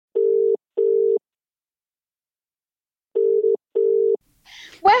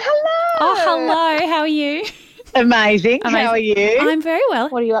Oh, hello. How are you? Amazing. How are you? I'm very well.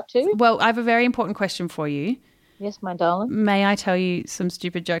 What are you up to? Well, I have a very important question for you. Yes, my darling. May I tell you some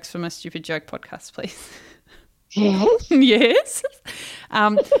stupid jokes from my Stupid Joke podcast, please? Yes. Yes.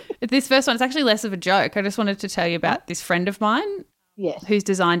 This first one is actually less of a joke. I just wanted to tell you about this friend of mine. Yes. Who's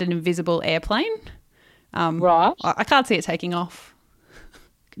designed an invisible airplane. Right. I can't see it taking off.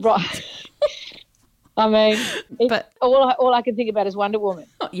 Right. I mean, but all I can think about is Wonder Woman.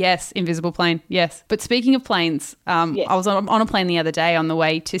 Yes, invisible plane, yes. But speaking of planes, Yes. I was on a plane the other day on the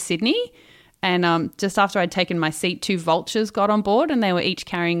way to Sydney, and just after I'd taken my seat, 2 vultures got on board and they were each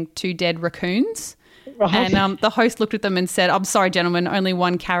carrying 2 dead raccoons. Right. And the host looked at them and said, "I'm sorry, gentlemen, only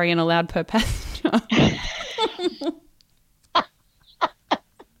 1 carrion allowed per passenger."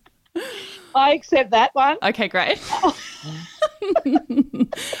 I accept that one. Okay, great.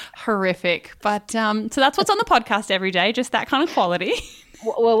 Horrific. But so that's what's on the podcast every day, just that kind of quality.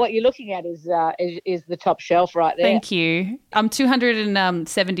 Well, what you're looking at is the top shelf right there. Thank you. I'm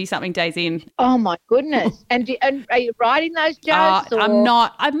 270-something days in. Oh, my goodness. And are you writing those jokes? I'm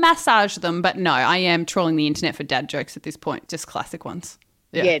not. I massage them, but no, I am trawling the internet for dad jokes at this point, just classic ones.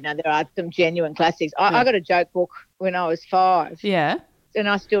 Yeah, no, there are some genuine classics. I got a joke book when I was 5. Yeah. And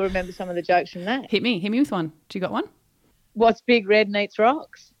I still remember some of the jokes from that. Hit me with one. Do you got one? What's Big Red and Eats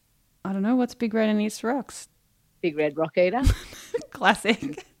Rocks? I don't know. What's Big Red and Eats Rocks? Big Red Rock Eater.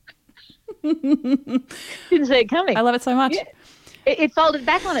 Classic. Didn't see it coming. I love it so much. Yeah. It folded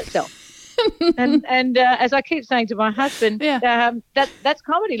back on itself. and as I keep saying to my husband, that's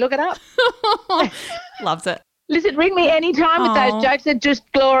comedy. Look it up. Loves it. Listen, ring me anytime with those jokes. They're just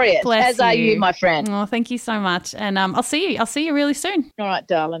glorious. Bless as are you, my friend. Oh, thank you so much. And I'll see you really soon. All right,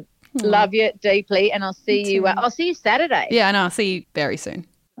 darling. Love you deeply, and I'll see you. I'll see you Saturday. Yeah, I know. I'll see you very soon.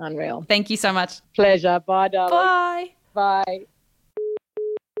 Unreal. Thank you so much. Pleasure. Bye, darling. Bye. Bye.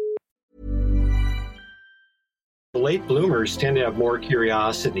 Late bloomers tend to have more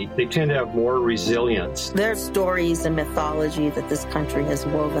curiosity. They tend to have more resilience. There are stories and mythology that this country has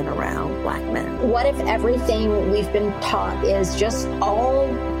woven around Black men. What if everything we've been taught is just all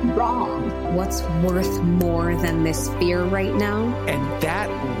wrong? What's worth more than this fear right now? And that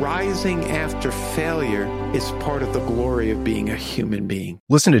rising after failure is part of the glory of being a human being.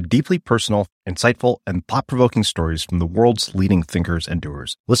 Listen to deeply personal, insightful, and thought-provoking stories from the world's leading thinkers and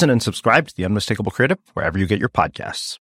doers. Listen and subscribe to The Unmistakable Creative wherever you get your podcasts.